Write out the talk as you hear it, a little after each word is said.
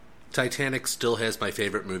Titanic still has my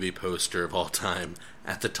favorite movie poster of all time.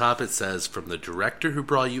 At the top it says, from the director who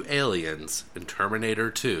brought you Aliens and Terminator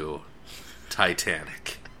 2,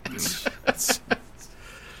 Titanic.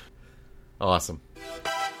 Awesome.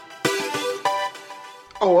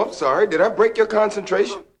 Oh, I'm sorry. Did I break your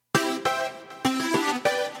concentration?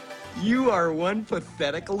 You are one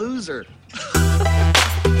pathetic loser.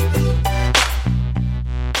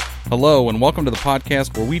 Hello, and welcome to the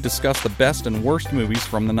podcast where we discuss the best and worst movies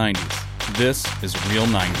from the 90s. This is Real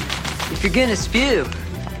 90. If you're gonna spew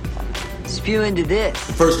into this.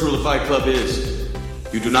 The first rule of Fight Club is,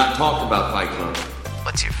 you do not talk about Fight Club.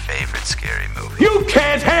 What's your favorite scary movie? You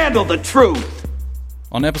can't handle the truth!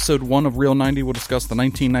 On episode 1 of Real 90, we'll discuss the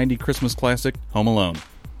 1990 Christmas classic, Home Alone.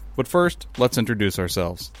 But first, let's introduce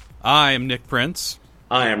ourselves. I am Nick Prince.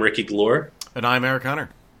 I am Ricky Glore. And I'm Eric Hunter.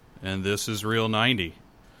 And this is Real 90.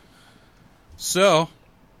 So,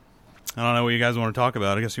 I don't know what you guys want to talk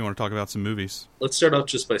about. I guess you want to talk about some movies. Let's start off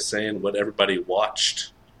just by saying what everybody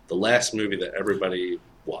watched. The last movie that everybody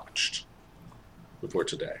watched before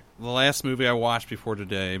today. The last movie I watched before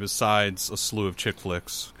today, besides a slew of chick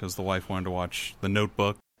flicks, because the wife wanted to watch The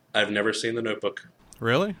Notebook. I've never seen The Notebook.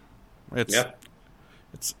 Really? Yeah.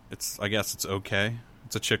 It's. I guess it's okay.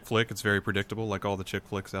 It's a chick flick. It's very predictable, like all the chick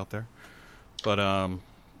flicks out there.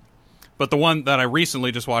 But the one that I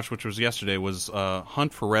recently just watched, which was yesterday, was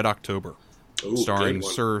Hunt for Red October, starring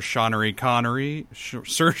Sean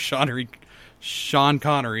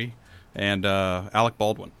Connery, and Alec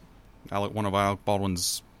Baldwin. One of Alec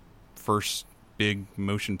Baldwin's first big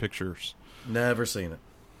motion pictures. Never seen it.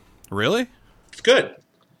 Really? It's good.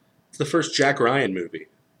 It's the first Jack Ryan movie.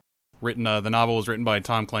 The novel was written by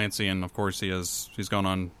Tom Clancy, and of course he's gone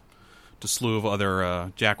on to a slew of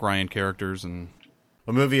other Jack Ryan characters. And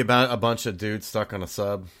a movie about a bunch of dudes stuck on a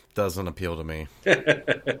sub doesn't appeal to me.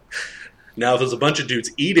 Now, if there's a bunch of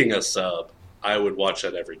dudes eating a sub, I would watch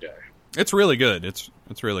that every day. It's really good. It's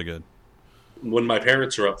really good. When my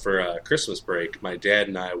parents were up for Christmas break, my dad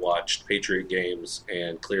and I watched Patriot Games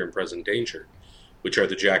and Clear and Present Danger, which are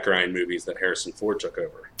the Jack Ryan movies that Harrison Ford took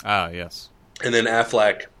over. Ah, yes. And then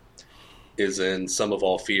Affleck is in Sum of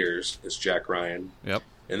All Fears as Jack Ryan. Yep.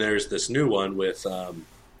 And there's this new one with,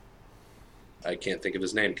 I can't think of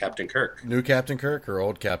his name, Captain Kirk. New Captain Kirk or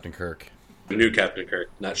old Captain Kirk? New Captain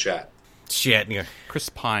Kirk, not Shatner. Chris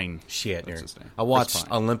Pine. Shatner. That's his name. I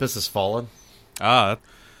watched Olympus Has Fallen.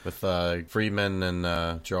 With Friedman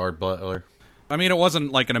and Gerard Butler. I mean, it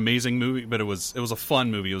wasn't like an amazing movie, but it was a fun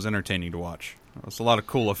movie. It was entertaining to watch. It was a lot of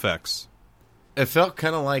cool effects. It felt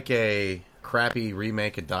kind of like a crappy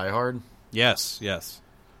remake of Die Hard. Yes.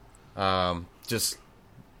 Just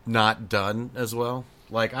not done as well.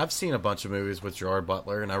 Like, I've seen a bunch of movies with Gerard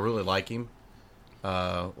Butler, and I really like him.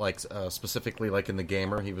 Specifically, like in The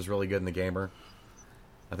Gamer. He was really good in The Gamer.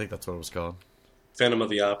 I think that's what it was called. Phantom of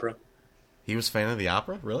the Opera. He was Phantom of the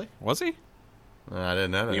Opera? Really? Was he? I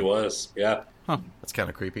didn't know that. He was, yeah. Huh. That's kind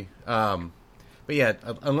of creepy. But yeah,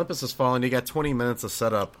 Olympus Has Fallen. You got 20 minutes of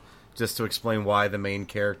setup just to explain why the main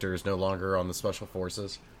character is no longer on the Special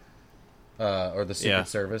Forces. Or the Secret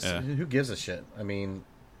Service. Yeah. Who gives a shit? I mean,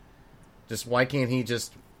 just why can't he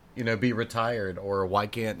just, be retired? Or why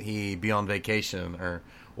can't he be on vacation? Or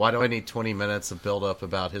why do I need 20 minutes of build-up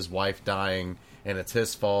about his wife dying and it's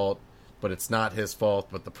his fault, but it's not his fault,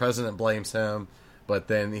 but the president blames him, but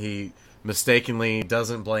then he mistakenly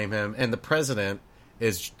doesn't blame him, and the president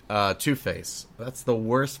is Two-Face. That's the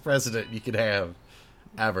worst president you could have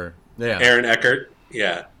ever. Yeah. Aaron Eckhart,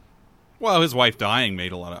 yeah. Well, his wife dying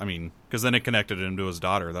made a lot of... because then it connected him to his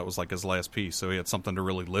daughter. That was like his last piece, so he had something to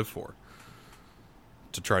really live for.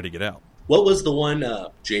 To try to get out. What was the one,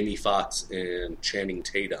 Jamie Foxx and Channing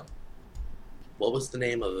Tatum? What was the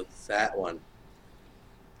name of that one?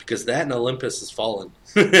 Because that and Olympus Has Fallen.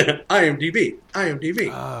 IMDb.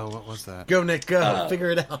 Oh, what was that? Go, Nick, go. Figure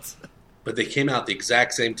it out. But they came out the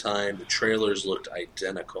exact same time. The trailers looked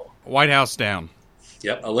identical. White House Down.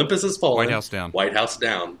 Yep, Olympus Has Fallen. White House Down. White House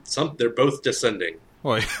Down. They're both descending.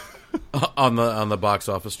 Wait. on the box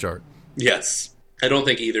office chart. Yes. I don't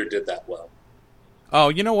think either did that well. Oh,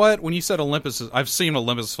 you know what? When you said Olympus, I've seen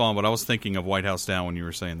Olympus Has Fallen, but I was thinking of White House Down when you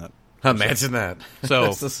were saying that. Imagine that.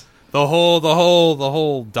 So the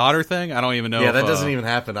whole daughter thing, I don't even know. Yeah, that doesn't even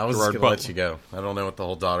happen. I was just Gerard going to let you go. I don't know what the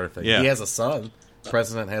whole daughter thing. Yeah. He has a son. The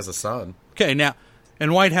president has a son. Okay, now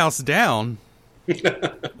in White House Down,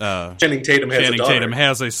 Channing Tatum has a daughter. Tatum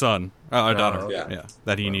has a son, a daughter. Okay. Yeah,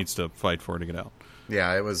 that he needs to fight for to get out.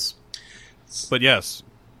 Yeah, it was. But yes,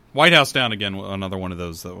 White House Down again. Another one of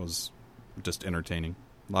those that was just entertaining.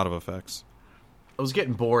 A lot of effects. I was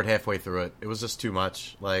getting bored halfway through it. It was just too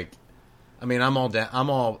much. Like, I mean, I'm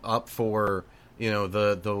all up for you know,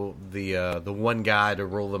 the one guy to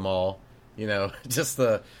rule them all. You know, just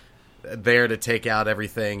there to take out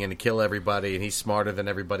everything and to kill everybody, and he's smarter than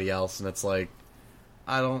everybody else, and it's like,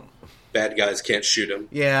 I don't. Bad guys can't shoot him.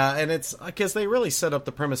 Yeah, and it's because they really set up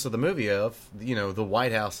the premise of the movie of, you know, the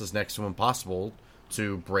White House is next to impossible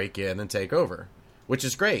to break in and take over, which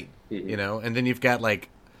is great, you know, and then you've got like,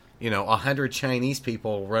 you know, 100 Chinese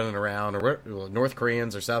people running around, or North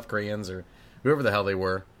Koreans or South Koreans or whoever the hell they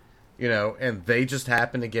were, you know, and they just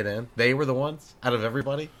happened to get in. They were the ones out of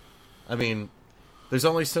everybody. I mean, there's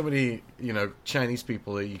only so many, you know, Chinese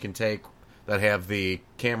people that you can take that have the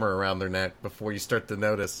camera around their neck before you start to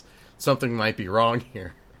notice something might be wrong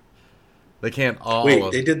here. They can't all.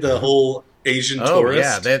 Wait, they did the whole Asian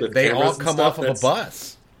tourist. Yeah, they all come off of a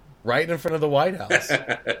bus right in front of the White House,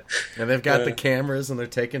 and they've got the cameras and they're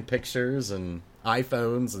taking pictures and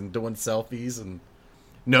iPhones and doing selfies, and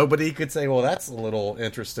nobody could say, "Well, that's a little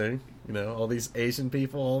interesting." You know, all these Asian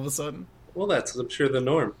people all of a sudden. Well, that's, I'm sure, the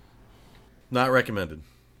norm. Not recommended.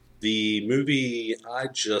 The movie I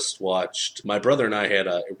just watched, my brother and I had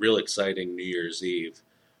a real exciting New Year's Eve.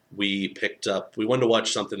 We wanted to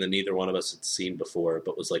watch something that neither one of us had seen before,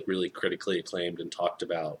 but was like really critically acclaimed and talked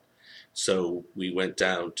about. So we went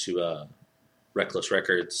down to Reckless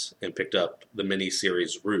Records and picked up the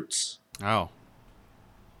miniseries Roots. Oh.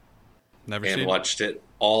 Never seen and it. watched it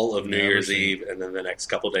all of New Year's Eve and then the next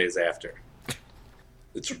couple days after.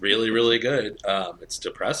 It's really, really good. It's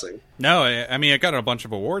depressing. No, I mean, it got a bunch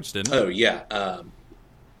of awards, didn't it? Oh, yeah.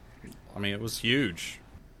 I mean, it was huge.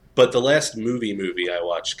 But the last movie I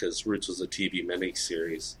watched, because Roots was a TV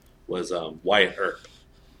miniseries, was Wyatt Earp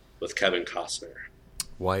with Kevin Costner.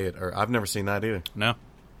 Wyatt Earp. I've never seen that either. No.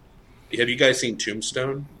 Have you guys seen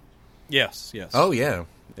Tombstone? Yes. Oh, yeah.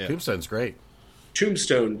 Tombstone's great.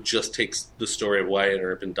 Tombstone just takes the story of Wyatt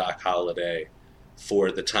Earp and Doc Holliday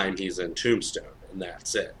for the time he's in Tombstone, and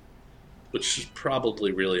that's it. Which is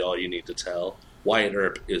probably really all you need to tell. Wyatt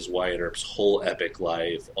Earp is Wyatt Earp's whole epic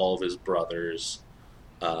life, all of his brothers,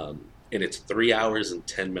 and it's 3 hours and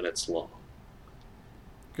 10 minutes long.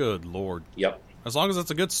 Good Lord. Yep. As long as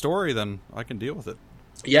it's a good story, then I can deal with it.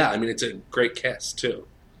 Yeah, I mean, it's a great cast, too.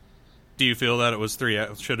 Do you feel that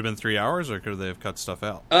it should have been 3 hours, or could they have cut stuff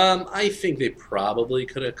out? I think they probably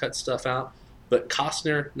could have cut stuff out, but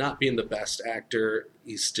Costner, not being the best actor,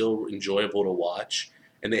 he's still enjoyable to watch.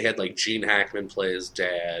 And they had, like, Gene Hackman play his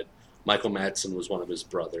dad. Michael Madsen was one of his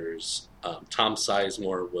brothers. Tom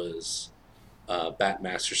Sizemore was Bat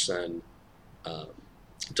Masterson.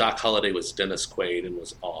 Doc Holliday was Dennis Quaid and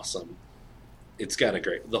was awesome. It's got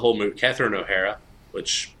the whole movie. Catherine O'Hara,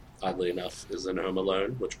 which, oddly enough, is in Home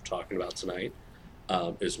Alone, which we're talking about tonight,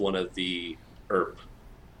 is one of the Earp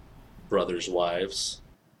brothers' wives.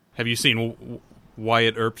 Have you seen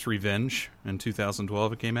Wyatt Earp's Revenge in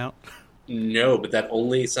 2012? It came out? No, but that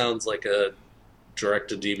only sounds like a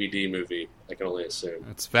direct-to-DVD movie, I can only assume.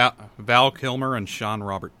 It's Val Kilmer and Sean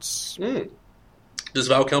Roberts. Does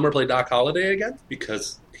Val Kilmer play Doc Holliday again?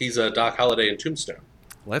 Because he's a Doc Holliday in Tombstone.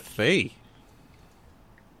 Let's see.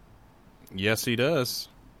 Yes, he does.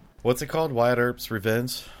 What's it called? Wyatt Earp's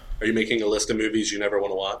Revenge? Are you making a list of movies you never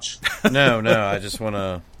want to watch? No, I just want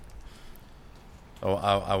to... Oh,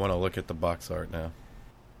 I want to look at the box art now.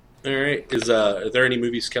 All right. Are there any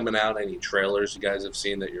movies coming out, any trailers you guys have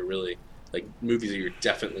seen that you're really... Like, movies that you're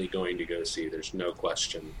definitely going to go see, there's no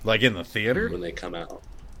question. Like in the theater? When they come out.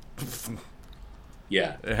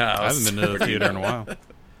 Yeah. I haven't been to the theater in a while.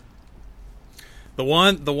 The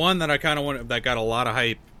one that I kind of wanted, that got a lot of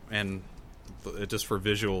hype, and just for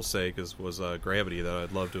visual sake, was Gravity, that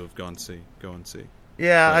I'd love to have go and see.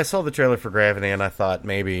 Yeah, but I saw the trailer for Gravity, and I thought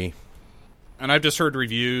maybe... And I've just heard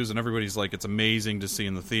reviews, and everybody's like, it's amazing to see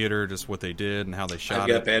in the theater, just what they did and how they shot it. I've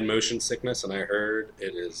got bad motion sickness, and I heard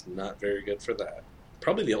it is not very good for that.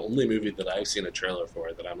 Probably the only movie that I've seen a trailer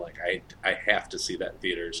for that I'm like, I have to see that in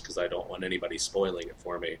theaters because I don't want anybody spoiling it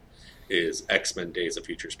for me, is X-Men Days of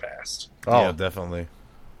Futures Past. Oh, yeah. Definitely.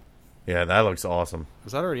 Yeah, that looks awesome.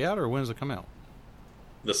 Is that already out, or when does it come out?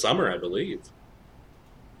 The summer, I believe.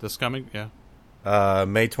 This coming? Yeah.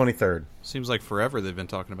 May 23rd. Seems like forever they've been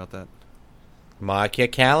talking about that. Mark your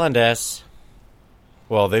calendars.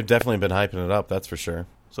 Well, they've definitely been hyping it up, that's for sure.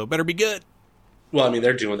 So it better be good. Well, I mean,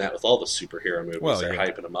 they're doing that with all the superhero movies. Well, they're yeah.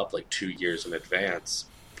 hyping them up like 2 years in advance.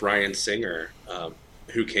 Bryan Singer,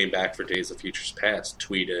 who came back for Days of Futures Past,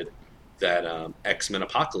 tweeted that X-Men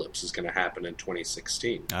Apocalypse is going to happen in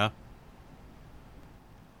 2016.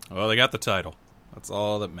 Well, they got the title. That's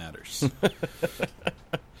all that matters. I'll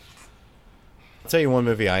tell you one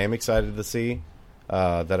movie I am excited to see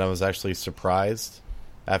that I was actually surprised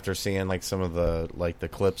after seeing like some of the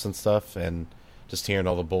clips and stuff, and just hearing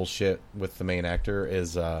all the bullshit with the main actor,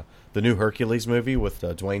 is the new Hercules movie with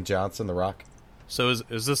Dwayne Johnson, The Rock. So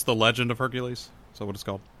is this The Legend of Hercules? Is that what it's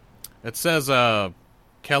called? It says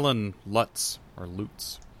Kellen Lutz, or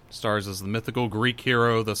Lutz, stars as the mythical Greek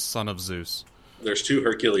hero, the son of Zeus. There's 2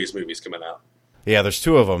 Hercules movies coming out. Yeah, there's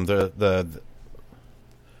 2 of them. The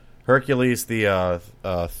Hercules, the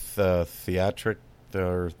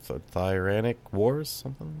Tyranic Wars,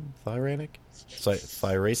 something? Tyranic?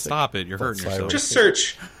 Thyracic? Stop it, you're hurting yourself. Just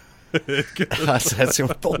search. Nick.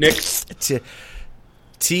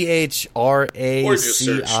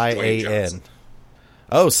 THRACIAN.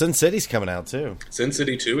 Oh, Sin City's coming out, too. Sin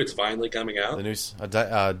City 2, it's finally coming out. The new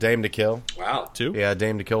Dame to Kill. Wow. 2? Yeah,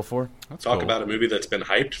 Dame to Kill 4. That's Talk cool. about a movie that's been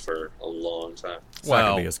hyped for a long time. It's not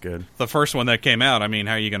going to be as good. The first one that came out, I mean,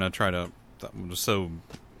 how are you going to try to... So,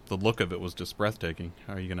 the look of it was just breathtaking.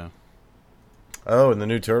 How are you going to... Oh, and the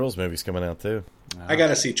new Turtles movie's coming out, too. I got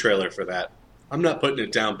to see trailer for that. I'm not putting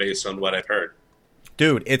it down based on what I've heard.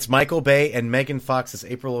 Dude, it's Michael Bay and Megan Fox as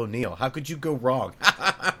April O'Neil. How could you go wrong?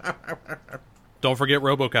 Don't forget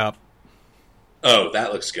RoboCop. Oh,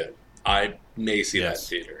 that looks good. I may see Yes.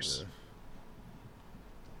 that in theaters.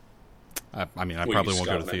 I mean, I Well, probably you won't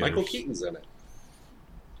go to scoffed. theaters. Michael Keaton's in it.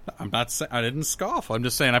 I'm not saying I didn't scoff. I'm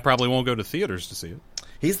just saying I probably won't go to theaters to see it.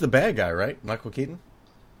 He's the bad guy, right? Michael Keaton?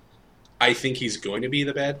 I think he's going to be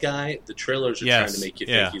the bad guy. The trailers are trying to make you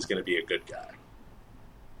think he's going to be a good guy.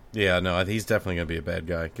 Yeah, no, he's definitely going to be a bad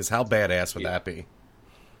guy. Because how badass would that be?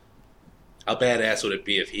 How badass would it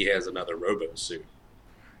be if he has another Robo suit?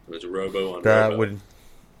 There's a Robo on That Robo. would...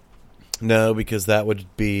 No, because that would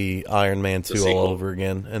be Iron Man 2 all sequel. over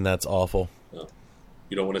again, and that's awful. Oh.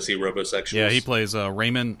 You don't want to see Robosexuals? Yeah, he plays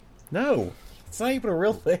Raymond. No, it's not even a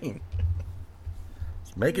real thing.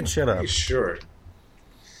 It's making shit up. Are you sure?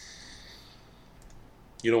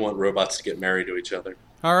 You don't want robots to get married to each other.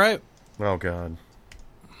 All right. Oh, God.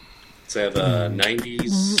 Let's have a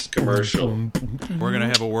 90s commercial. We're going to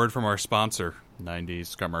have a word from our sponsor.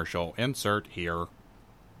 90s commercial. Insert here.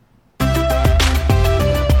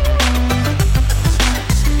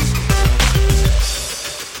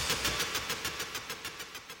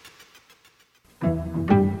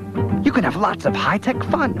 You can have lots of high-tech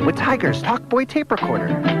fun with Tiger's Talkboy tape recorder.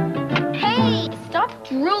 Hey, stop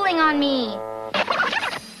drooling on me.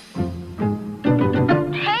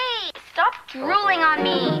 Hey, stop drooling on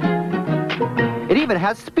me. It even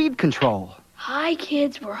has speed control. Hi,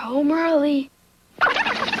 kids, we're home early.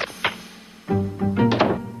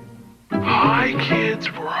 Hi,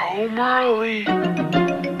 kids, we're home early.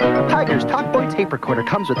 Tiger's Talkboy tape recorder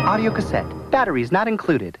comes with audio cassette. Batteries not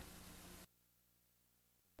included.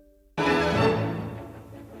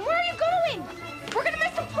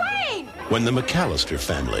 When the McAllister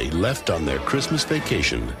family left on their Christmas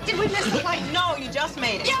vacation, Did we miss the flight? No, you just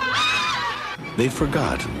made it. Yeah! they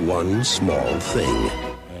forgot one small thing.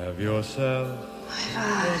 Have yourself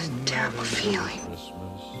I've a terrible feeling.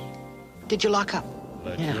 Did you lock up?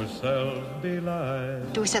 let yourself be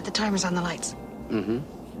light. Do we set the timers on the lights? Mm-hmm.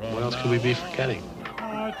 What else could we be forgetting?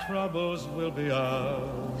 Our troubles will be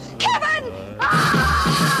ours. Kevin!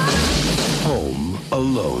 Home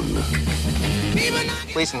Alone.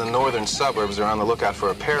 Police in the northern suburbs are on the lookout for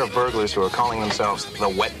a pair of burglars who are calling themselves the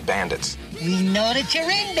Wet Bandits. We know that you're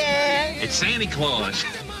in there. It's Santa Claus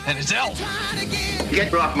and his elf.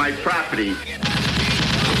 Get off my property.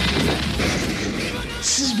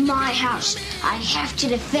 This is my house. I have to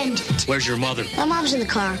defend it. Where's your mother? My mom's in the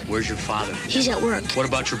car. Where's your father? He's at work. What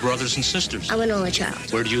about your brothers and sisters? I'm an only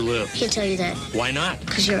child. Where do you live? Can't tell you that. Why not?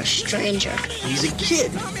 Because you're a stranger. He's a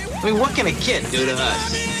kid. I mean, what can a kid do to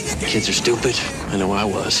us? Kids are stupid. I know I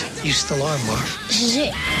was. You still are, Marv. This is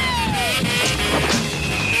it.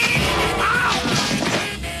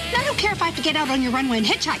 I don't care if I have to get out on your runway and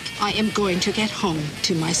hitchhike. I am going to get home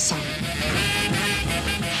to my son.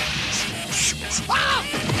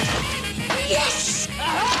 Yes!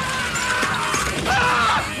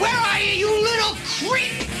 Where are you, you little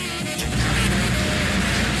creep?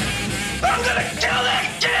 I'm gonna kill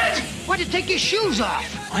that kid! Why'd you take your shoes off?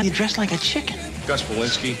 Why are you dressed like a chicken? Gus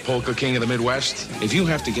Polinski, Polka King of the Midwest. If you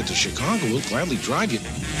have to get to Chicago, we'll gladly drive you.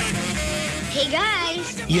 Hey,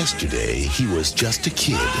 guys. Yesterday, he was just a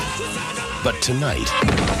kid. But tonight,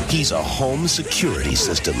 he's a home security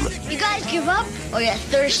system. You guys give up or you're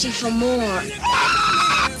thirsty for more?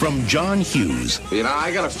 From John Hughes. You know,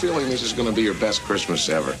 I got a feeling this is going to be your best Christmas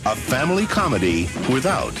ever. A family comedy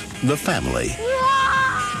without the family.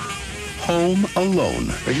 Home Alone.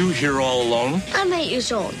 Are you here all alone? I'm 8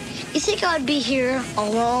 years old. You think I'd be here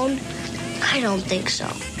alone? I don't think so.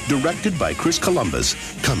 Directed by Chris Columbus,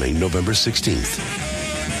 coming November 16th.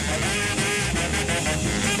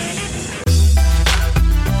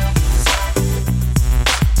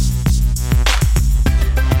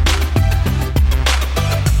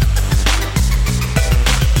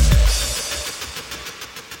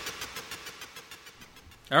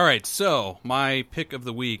 right, so my pick of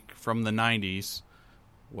the week from the 90s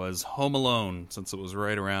was Home Alone, since it was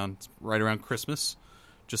right around Christmas,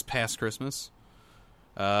 just past Christmas.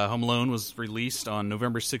 Home Alone was released on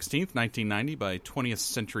November 16th, 1990 by 20th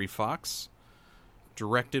Century Fox,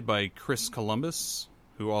 directed by Chris Columbus,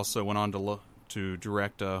 who also went on to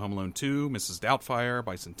direct Home Alone 2, Mrs. Doubtfire,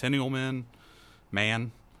 Bicentennial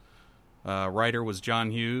Man. Writer was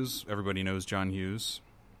John Hughes. Everybody knows John Hughes.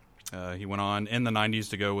 He went on in the 90s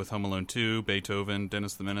to go with Home Alone 2, Beethoven,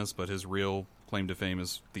 Dennis the Menace, but his real claim to fame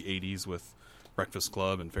is the 80s with Breakfast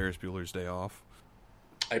Club and Ferris Bueller's Day Off.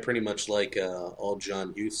 I pretty much like all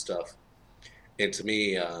John Hughes stuff. And to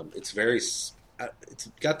me, it's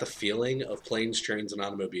got the feeling of Planes, Trains, and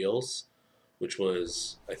Automobiles, which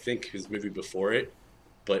was, I think, his movie before it,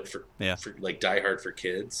 but for like Die Hard for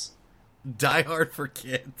kids. Die Hard for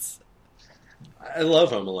kids. I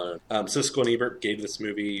love Home Alone. Siskel and Ebert gave this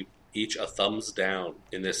movie each a thumbs down,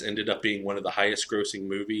 and this ended up being one of the highest grossing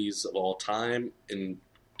movies of all time, and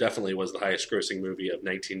definitely was the highest grossing movie of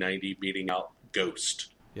 1990, beating out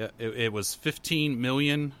Ghost. Yeah, it was $15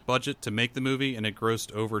 million budget to make the movie, and it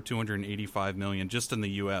grossed over $285 million just in the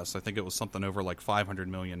U.S. I think it was something over like $500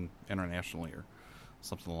 million internationally, or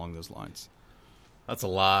something along those lines. That's a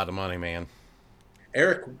lot of money, man.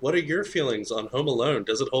 Eric, what are your feelings on Home Alone?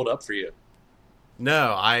 Does it hold up for you?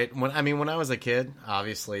 No, when I was a kid,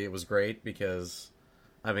 obviously it was great because,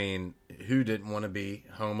 I mean, who didn't want to be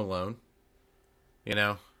home alone? You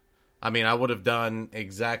know? I mean, I would have done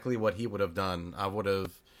exactly what he would have done. I would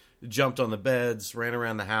have jumped on the beds, ran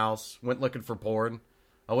around the house, went looking for porn.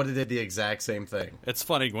 I would have did the exact same thing. It's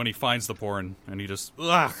funny when he finds the porn and he just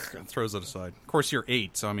throws it aside. Of course, you're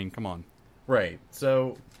 8, so I mean, come on. Right.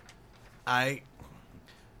 So, I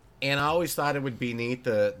always thought it would be neat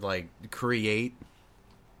to like create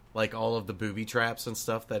like all of the booby traps and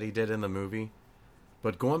stuff that he did in the movie.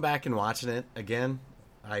 But going back and watching it again,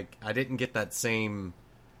 I didn't get that same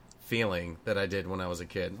feeling that I did when I was a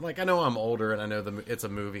kid. Like, I know I'm older and I know it's a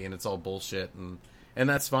movie and it's all bullshit and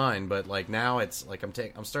that's fine, but like now it's like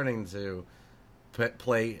I'm starting to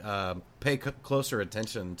pay closer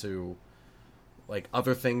attention to like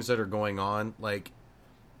other things that are going on. Like,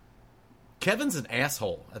 Kevin's an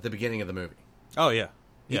asshole at the beginning of the movie. Oh yeah.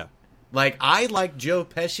 Yeah. Like, I like Joe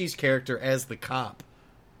Pesci's character as the cop.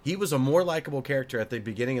 He was a more likable character at the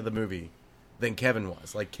beginning of the movie than Kevin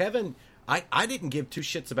was. Like, Kevin, I didn't give two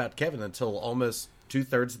shits about Kevin until almost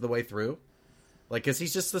 2/3 of the way through. Like, because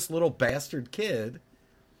he's just this little bastard kid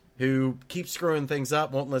who keeps screwing things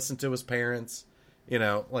up, won't listen to his parents. You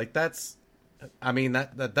know, like, that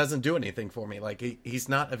doesn't do anything for me. Like, he's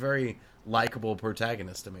not a very likable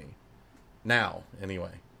protagonist to me. Now,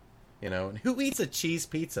 anyway. You know, and who eats a cheese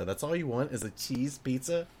pizza? That's all you want is a cheese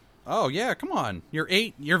pizza? Oh, yeah, come on. You're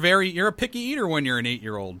 8. You're a picky eater when you're an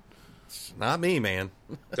 8-year-old. Not me, man.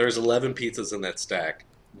 There's 11 pizzas in that stack.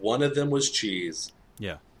 One of them was cheese.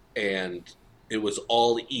 Yeah. And it was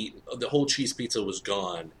all eaten. The whole cheese pizza was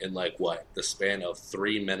gone in, like, what? The span of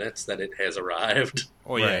 3 minutes that it has arrived?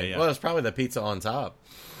 Oh, yeah, right. Yeah. Well, it's probably the pizza on top.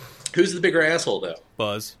 Who's the bigger asshole, though?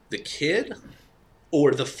 Buzz. The kid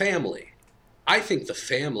or the family? I think the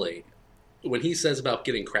family, when he says about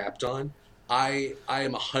getting crapped on, I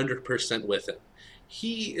am 100% with him.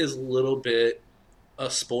 He is a little bit a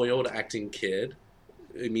spoiled acting kid.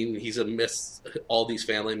 I mean, he's amidst all these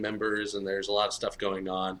family members and there's a lot of stuff going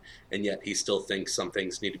on, and yet he still thinks some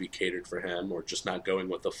things need to be catered for him or just not going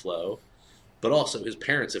with the flow. But also, his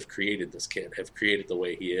parents have created this kid, have created the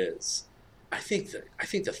way he is. I think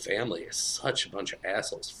the family is such a bunch of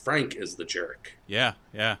assholes. Frank is the jerk. Yeah,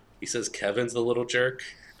 yeah. He says Kevin's the little jerk.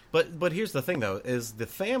 But here's the thing, though, is the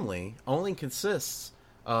family only consists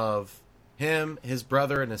of him, his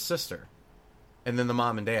brother, and his sister. And then the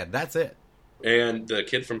mom and dad. That's it. And the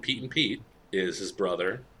kid from Pete and Pete is his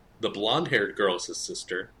brother. The blonde-haired girl is his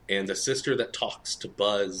sister. And the sister that talks to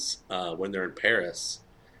Buzz when they're in Paris.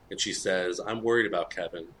 And she says, I'm worried about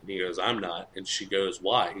Kevin. And he goes, I'm not. And she goes,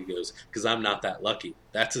 why? He goes, because I'm not that lucky.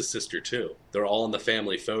 That's his sister, too. They're all in the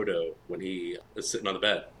family photo when he is sitting on the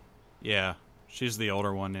bed. Yeah. She's the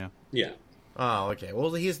older one, yeah. Yeah. Oh, okay.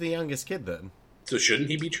 Well, he's the youngest kid, then. So shouldn't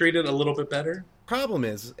he be treated a little bit better? Problem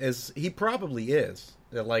is he probably is.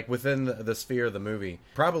 Like, within the sphere of the movie.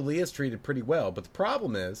 Probably is treated pretty well. But the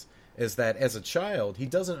problem is that as a child, he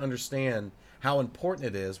doesn't understand how important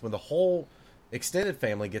it is when the whole extended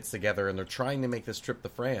family gets together and they're trying to make this trip to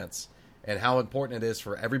France, and how important it is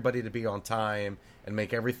for everybody to be on time and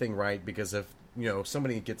make everything right, because if, you know,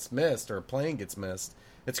 somebody gets missed or a plane gets missed,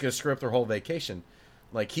 it's going to screw up their whole vacation.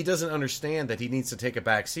 Like, he doesn't understand that he needs to take a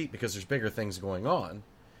back seat because there's bigger things going on.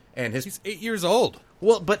 And he's 8 years old.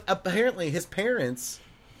 Well, but apparently his parents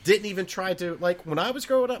didn't even try to, like, when I was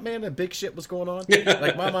growing up, man, and big shit was going on,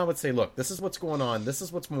 like, my mom would say, look, this is what's going on, this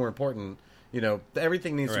is what's more important, you know,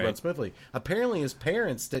 everything needs to run smoothly. Apparently his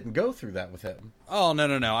parents didn't go through that with him. Oh,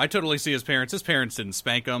 no. I totally see his parents. His parents didn't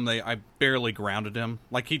spank him. I barely grounded him.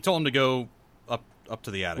 Like, he told him to go up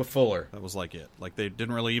to the attic. With Fuller. That was like it. Like, the third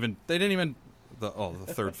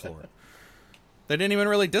floor. They didn't even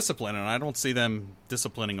really discipline him. I don't see them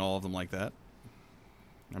disciplining all of them like that.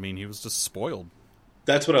 I mean, he was just spoiled.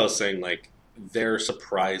 That's what I was saying. Like, they're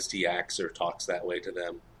surprised he acts or talks that way to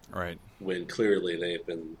them. Right. When clearly they've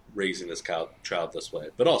been raising this child this way.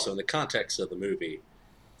 But also, in the context of the movie,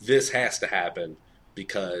 this has to happen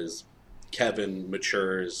because Kevin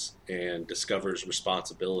matures and discovers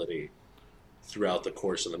responsibility throughout the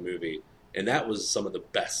course of the movie. And that was some of the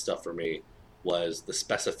best stuff for me, was the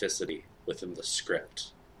specificity within the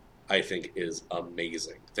script, I think, is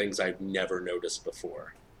amazing. Things I've never noticed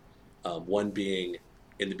before. One being,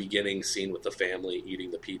 in the beginning scene with the family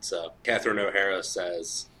eating the pizza, Catherine O'Hara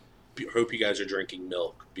says, hope you guys are drinking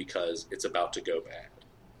milk because it's about to go bad.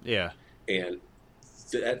 Yeah. And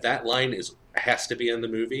that line has to be in the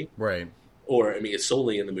movie. Right. Or, I mean, it's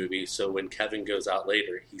solely in the movie, so when Kevin goes out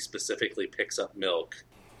later, he specifically picks up milk,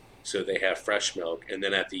 so they have fresh milk, and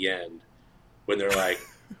then at the end, when they're like,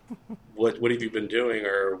 what have you been doing?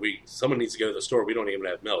 Or someone needs to go to the store, we don't even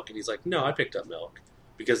have milk. And he's like, no, I picked up milk.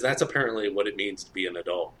 Because that's apparently what it means to be an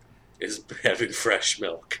adult, is having fresh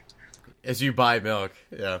milk. As you buy milk,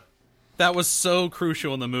 yeah. That was so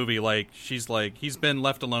crucial in the movie. Like, she's like, he's been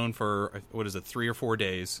left alone for, 3 or 4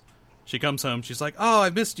 days. She comes home, she's like, oh,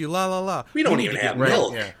 I missed you, la la la. We don't even have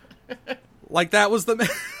milk. Yeah. Like, that was the...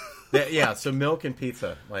 Yeah, so milk and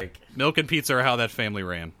pizza. Milk and pizza are how that family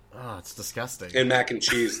ran. Oh, it's disgusting. And mac and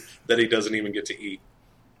cheese that he doesn't even get to eat.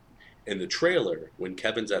 In the trailer, when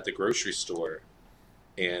Kevin's at the grocery store,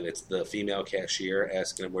 and it's the female cashier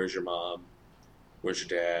asking him, where's your mom? Where's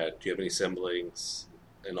your dad? Do you have any siblings?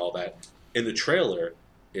 And all that. In the trailer,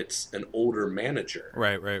 it's an older manager.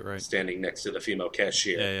 Right. Standing next to the female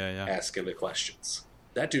cashier. Yeah. Asking the questions.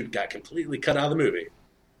 That dude got completely cut out of the movie.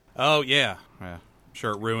 Oh, yeah. I'm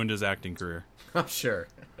sure it ruined his acting career. I'm sure.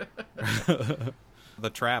 The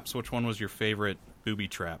traps, which one was your favorite booby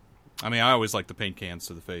trap? I mean, I always like the paint cans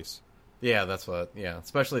to the face. Yeah,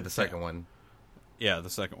 especially the second one. Yeah,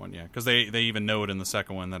 the second one, yeah. Because they even know it in the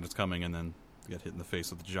second one that it's coming, and then get hit in the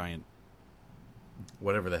face with a giant...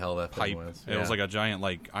 whatever the hell that pipe thing was. It was like a giant,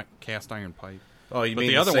 cast iron pipe. Oh, you mean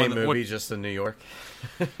the other same movie, just in New York?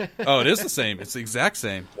 Oh, it is the same. It's the exact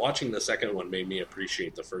same. Watching the second one made me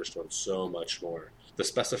appreciate the first one so much more. The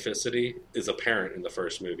specificity is apparent in the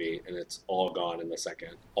first movie, and it's all gone in the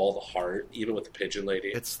second. All the heart, even with the pigeon lady.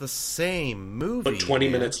 It's the same movie. But 20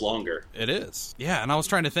 minutes longer. It is. Yeah, and I was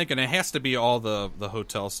trying to think, and it has to be all the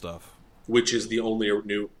hotel stuff. Which is the only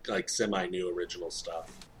new, semi-new original stuff.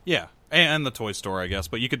 Yeah, and the toy store, I guess.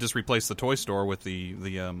 But you could just replace the toy store with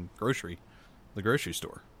the grocery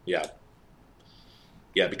store. Yeah.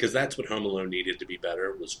 Yeah, because that's what Home Alone needed to be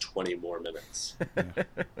better, was 20 more minutes. Yeah.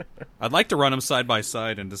 I'd like to run them side by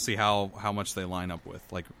side and to see how much they line up with.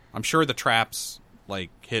 Like, I'm sure the traps,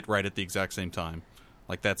 hit right at the exact same time.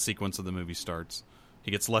 Like, that sequence of the movie starts.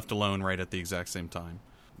 He gets left alone right at the exact same time.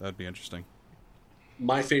 That'd be interesting.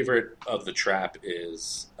 My favorite of the trap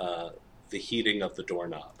is the heating of the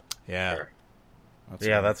doorknob. Yeah.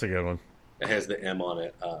 That's a good one. It has the M on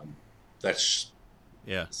it. That's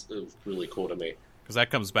really cool to me. Because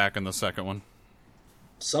that comes back in the second one.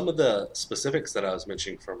 Some of the specifics that I was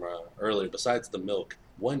mentioning from earlier, besides the milk,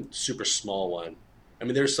 one super small one. I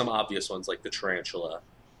mean, there's some obvious ones like the tarantula,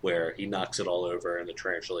 where he knocks it all over and the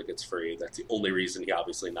tarantula gets free. That's the only reason he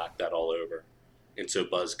obviously knocked that all over. And so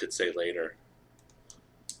Buzz could say later,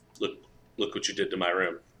 look what you did to my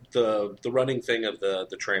room. The running thing of the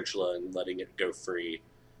tarantula and letting it go free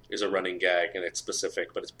is a running gag, and it's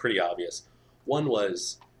specific, but it's pretty obvious. One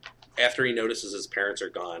was, after he notices his parents are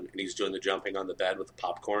gone, and he's doing the jumping on the bed with the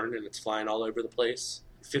popcorn, and it's flying all over the place.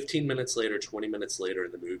 15 minutes later, 20 minutes later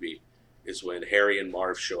in the movie is when Harry and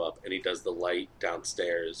Marv show up, and he does the light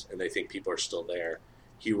downstairs, and they think people are still there.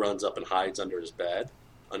 He runs up and hides under his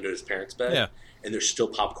parents' bed, and there's still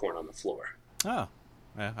popcorn on the floor. Oh,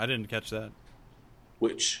 yeah, I didn't catch that.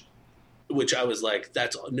 Which I was like,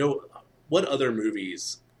 what other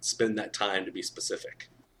movies spend that time to be specific?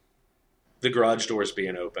 The garage doors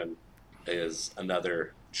being open is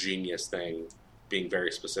another genius thing, being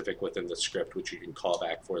very specific within the script, which you can call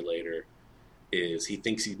back for later, is he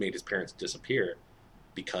thinks he's made his parents disappear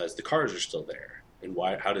because the cars are still there. And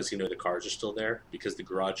how does he know the cars are still there? Because the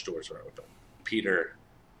garage doors are open. Peter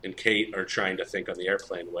and Kate are trying to think on the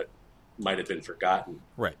airplane what might have been forgotten.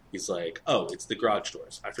 Right. He's like, oh, it's the garage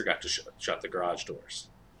doors. I forgot to shut the garage doors.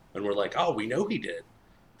 And we're like, oh, we know he did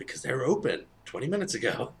because they were open 20 minutes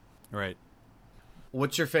ago. Right.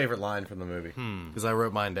 What's your favorite line from the movie? Because I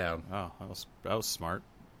wrote mine down. Oh, that was smart.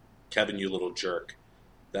 Kevin, you little jerk.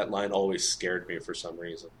 That line always scared me for some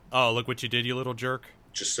reason. Oh, look what you did, you little jerk.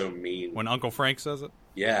 Just so mean. When Uncle Frank says it?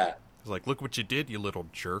 Yeah. He's like, look what you did, you little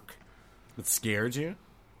jerk. It scared you?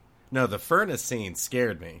 No, the furnace scene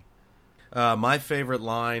scared me. My favorite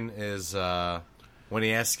line is when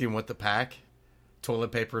he asks him what to pack,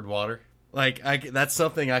 toilet paper and water. Like, that's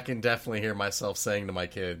something I can definitely hear myself saying to my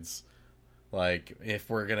kids. Like, if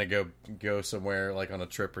we're going to go somewhere, like on a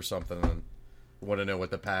trip or something, and want to know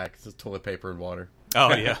what to pack, it's toilet paper and water.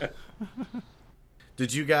 Oh, yeah.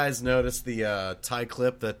 Did you guys notice the tie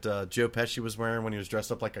clip that Joe Pesci was wearing when he was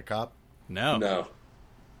dressed up like a cop? No.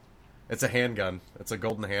 It's a handgun. It's a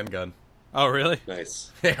golden handgun. Oh, really?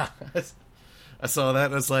 Nice. Yeah. I saw that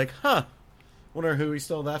and I was like, wonder who he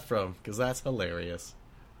stole that from, because that's hilarious.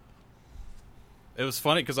 It was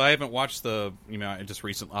funny because I haven't watched I just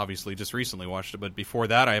recently watched it, but before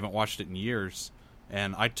that I haven't watched it in years,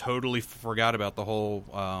 and I totally forgot about the whole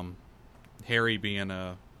Harry being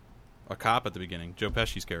a cop at the beginning, Joe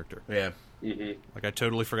Pesci's character. Yeah. Mm-hmm. Like, I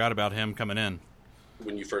totally forgot about him coming in.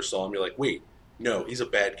 When you first saw him, you're like, wait, no, he's a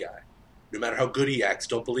bad guy. No matter how good he acts,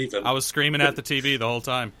 don't believe him. I was screaming at the TV the whole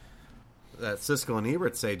time. That Siskel and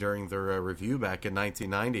Ebert say during their review back in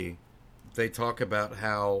 1990, they talk about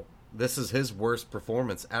how this is his worst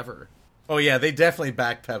performance ever. Oh, yeah, they definitely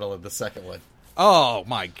backpedal in the second one. Oh,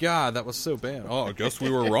 my God, that was so bad. Oh, I guess we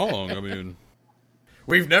were wrong. I mean,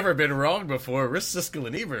 we've never been wrong before. We're Siskel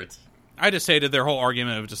and Ebert. I just hated their whole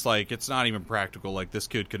argument of just like, it's not even practical. Like, this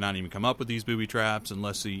kid could not even come up with these booby traps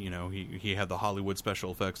unless he had the Hollywood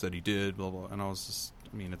special effects that he did, blah, blah. And I was just,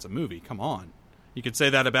 it's a movie. Come on. You could say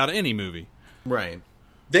that about any movie. Right.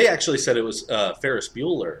 They actually said it was Ferris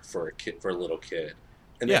Bueller for a little kid.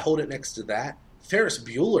 And they hold it next to that. Ferris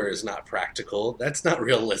Bueller is not practical. That's not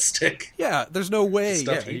realistic. Yeah, there's no way.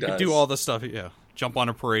 He could do all this stuff. Yeah, jump on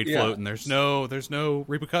a parade float, and there's no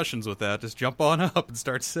repercussions with that. Just jump on up and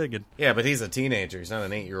start singing. Yeah, but he's a teenager. He's not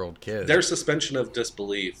an 8-year-old kid. Their suspension of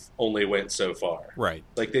disbelief only went so far. Right.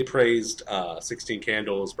 Like, they praised 16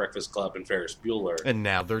 Candles, Breakfast Club, and Ferris Bueller. And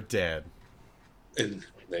now they're dead. And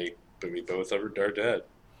both are dead.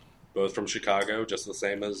 Both from Chicago, just the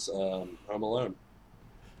same as Home Alone.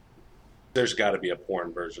 There's got to be a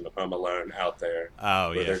porn version of Home Alone out there.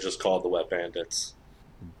 Oh, where they're just called the Wet Bandits.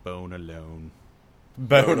 Bone Alone.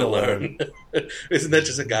 Bone Alone. Isn't that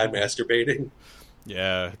just a guy masturbating?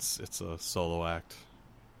 Yeah, it's a solo act.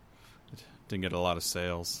 It didn't get a lot of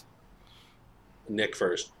sales. Nick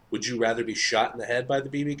first. Would you rather be shot in the head by the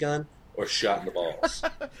BB gun or shot in the balls?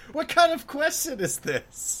 What kind of question is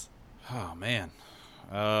this? Oh, man.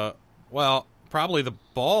 Well, probably the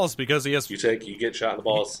balls, because he has... You get shot in the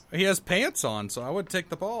balls? He has pants on, so I would take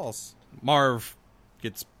the balls. Marv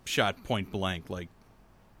gets shot point blank, like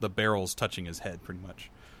the barrel's touching his head, pretty much.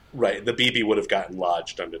 Right, the BB would have gotten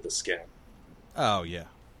lodged under the skin. Oh, yeah.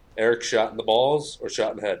 Eric shot in the balls or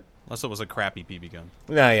shot in the head? Unless it was a crappy BB gun.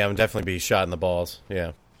 No, yeah, I'm definitely be shot in the balls,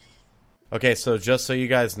 yeah. Okay, so just so you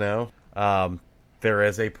guys know, there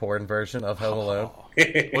is a porn version of Home Alone.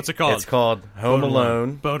 What's it called? It's called Home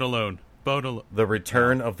Alone. Bone Alone. The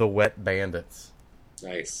Return of the Wet Bandits.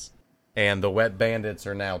 Nice. And the Wet Bandits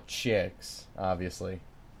are now chicks, obviously.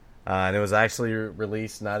 And it was actually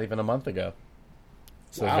released not even a month ago.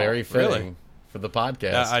 So very fitting for the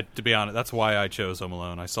podcast. To be honest, that's why I chose Home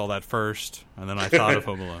Alone. I saw that first, and then I thought of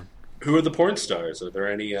Home Alone. Who are the porn stars? Are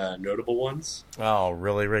there any notable ones? Oh,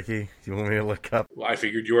 really, Ricky? You want me to look up? Well, I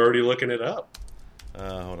figured you were already looking it up.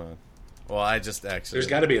 Hold on. Well, I just actually... There's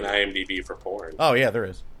got to be an IMDb for porn. Oh, yeah, there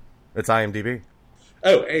is. It's IMDb.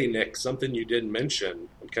 Oh, hey, Nick, something you didn't mention,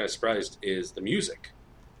 I'm kind of surprised, is the music.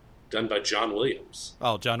 Done by John Williams.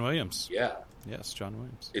 Oh, John Williams. Yeah. Yes, John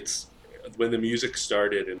Williams. It's... When the music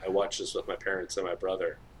started, and I watched this with my parents and my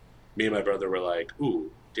brother, me and my brother were like,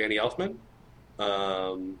 ooh, Danny Elfman?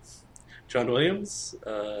 John Williams?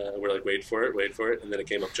 We're like, wait for it. And then it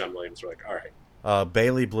came up John Williams. We're like, all right.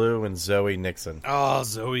 Bailey Blue and Zoe Nixon. Oh,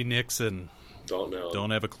 Zoe Nixon. Don't know.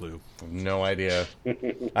 Don't have a clue. No idea.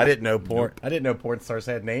 I didn't know porn. Nope. I didn't know porn stars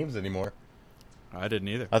had names anymore. I didn't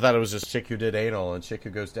either. I thought it was just chick who did anal and chick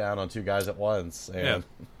who goes down on two guys at once. And... Yeah.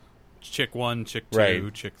 Chick 1, chick 2,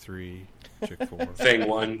 right. chick 3, chick 4. Thing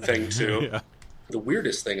 1, thing 2. Yeah. The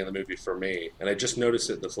weirdest thing in the movie for me, and I just noticed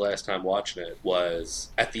it this last time watching it, was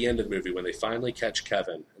at the end of the movie when they finally catch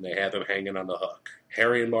Kevin and they have him hanging on the hook.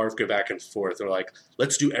 Harry and Marv go back and forth. They're like,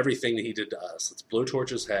 let's do everything that he did to us. Let's blowtorch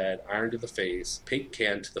his head, iron to the face, paint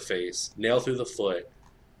can to the face, nail through the foot.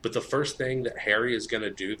 But the first thing that Harry is going to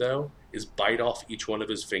do, though, is bite off each one of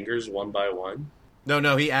his fingers one by one.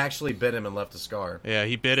 No, he actually bit him and left a scar. Yeah,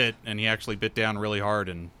 he bit it, and he actually bit down really hard,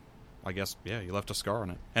 and I guess, yeah, he left a scar on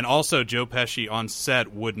it. And also, Joe Pesci on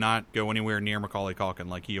set would not go anywhere near Macaulay Culkin.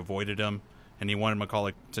 Like, he avoided him, and he wanted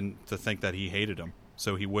Macaulay to think that he hated him.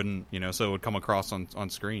 So he wouldn't, so it would come across on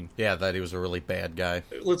screen. Yeah, that he was a really bad guy.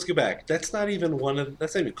 Let's go back. That's not even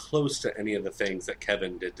that's not even close to any of the things that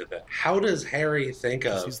Kevin did to them. How does Harry think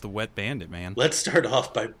of... He's the wet bandit, man. Let's start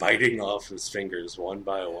off by biting off his fingers one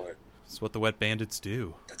by one. That's what the wet bandits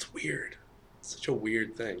do. That's weird. It's such a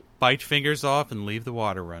weird thing. Bite fingers off and leave the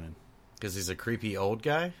water running. Because he's a creepy old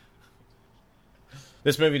guy?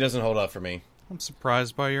 This movie doesn't hold up for me. I'm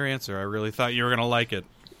surprised by your answer. I really thought you were going to like it.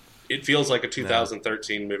 It feels like a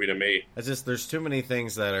 2013 movie to me. It's just, there's too many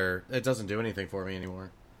things it doesn't do anything for me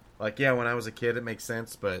anymore. Like, yeah, when I was a kid, it makes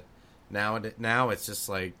sense, but now it's just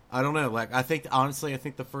like, I don't know. Like, honestly, I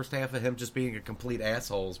think the first half of him just being a complete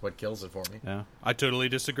asshole is what kills it for me. Yeah, I totally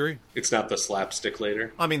disagree. It's not the slapstick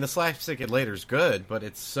later. I mean, the slapstick later's good, but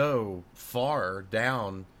it's so far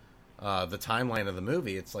down the timeline of the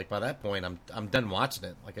movie. It's like, by that point, I'm done watching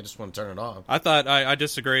it. Like, I just want to turn it off. I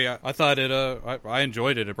disagree. I thought I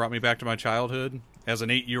enjoyed it. It brought me back to my childhood. As an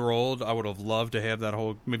 8-year-old, I would have loved to have that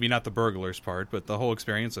whole, maybe not the burglars part, but the whole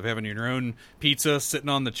experience of having your own pizza, sitting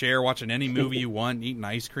on the chair, watching any movie you want, eating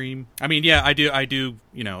ice cream. I mean, yeah, I do,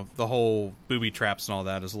 the whole booby traps and all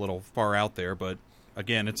that is a little far out there, but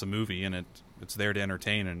again, it's a movie and it's there to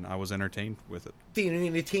entertain, and I was entertained with it.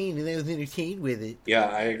 Yeah,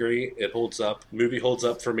 I agree. It holds up. Movie holds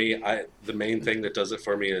up for me. The main thing that does it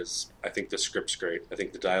for me is I think the script's great. I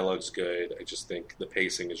think the dialogue's good. I just think the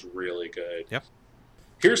pacing is really good. Yep.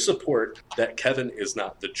 Here's support that Kevin is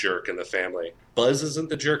not the jerk in the family. Buzz isn't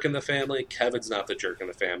the jerk in the family. Kevin's not the jerk in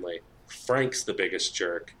the family. Frank's the biggest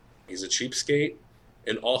jerk. He's a cheapskate.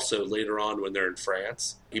 And also, later on, when they're in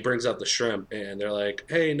France, he brings out the shrimp, and they're like,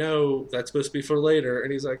 hey, no, that's supposed to be for later.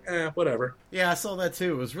 And he's like, whatever. Yeah, I saw that,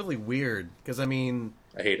 too. It was really weird, because, I mean...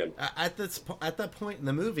 I hate him. At that point in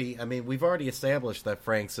the movie, I mean, we've already established that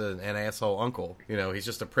Frank's an asshole uncle. He's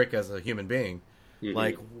just a prick as a human being. Mm-hmm.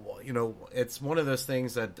 Like, it's one of those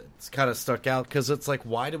things that's kind of stuck out, because it's like,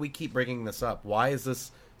 why do we keep bringing this up? Why is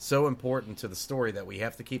this so important to the story that we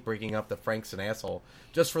have to keep bringing up that Frank's an asshole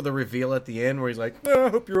just for the reveal at the end where he's like, I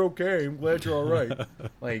hope you're okay. I'm glad you're all right.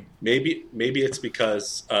 Like, maybe it's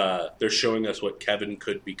because they're showing us what Kevin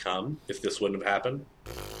could become if this wouldn't have happened.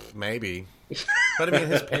 Maybe. But I mean,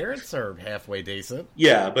 his parents are halfway decent.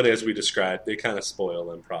 Yeah, but as we described, they kind of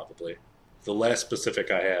spoil him probably. The last specific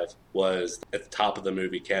I have was at the top of the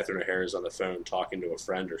movie, Catherine O'Hara's on the phone talking to a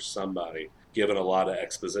friend or somebody, giving a lot of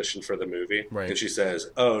exposition for the movie. Right. And she says,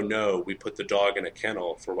 oh no, we put the dog in a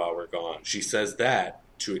kennel for while we're gone. She says that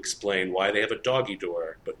to explain why they have a doggy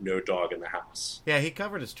door, but no dog in the house. Yeah, he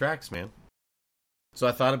covered his tracks, man. So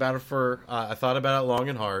I thought about it long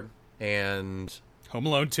and hard, and... Home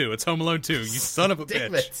Alone 2. It's Home Alone 2, you son of a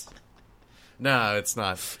bitch. No, it's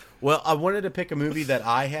not. Well, I wanted to pick a movie that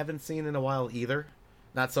I haven't seen in a while either.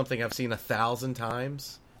 Not something I've seen 1,000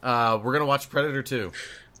 times. We're going to watch Predator 2.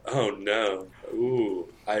 Oh, no. Ooh,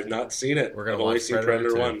 I have not seen it. We're going to watch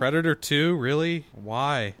Predator 1. Predator 2? Really?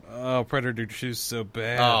 Why? Oh, Predator 2 is so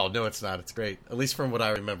bad. Oh, no, it's not. It's great. At least from what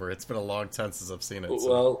I remember. It's been a long time since I've seen it. So.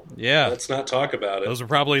 Well, yeah. Let's not talk about it. Those are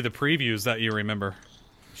probably the previews that you remember.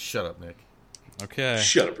 Shut up, Nick. Okay.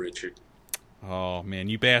 Shut up, Richard. Oh, man,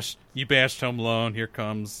 you bashed Home Alone. Here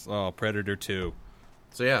comes Predator 2.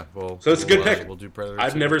 So, yeah. So it's a good pick. We'll do Predator 2.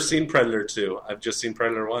 I've never seen Predator 2. I've just seen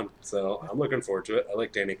Predator 1. So I'm looking forward to it. I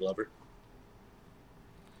like Danny Glover.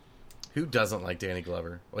 Who doesn't like Danny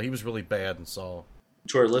Glover? Well, he was really bad in Saw.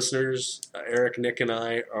 To our listeners, Eric, Nick, and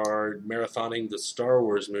I are marathoning the Star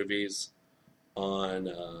Wars movies on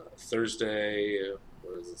Thursday,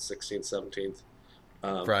 what is it, 16th,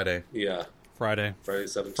 17th? Friday. Yeah. Friday the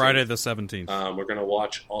 17th. Friday the 17th. We're going to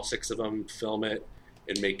watch all 6 of them, film it,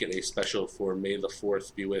 and make it a special for May the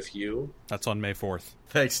 4th be with you. That's on May 4th.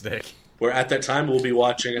 Thanks, Nick. Where at that time we'll be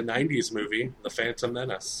watching a 90s movie, The Phantom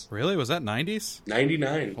Menace. Really? Was that 90s?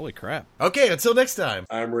 99. Holy crap. Okay, until next time.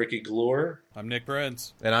 I'm Ricky Glore. I'm Nick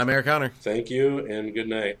Breds. And I'm Eric Connor. Thank you, and good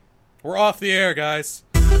night. We're off the air, guys.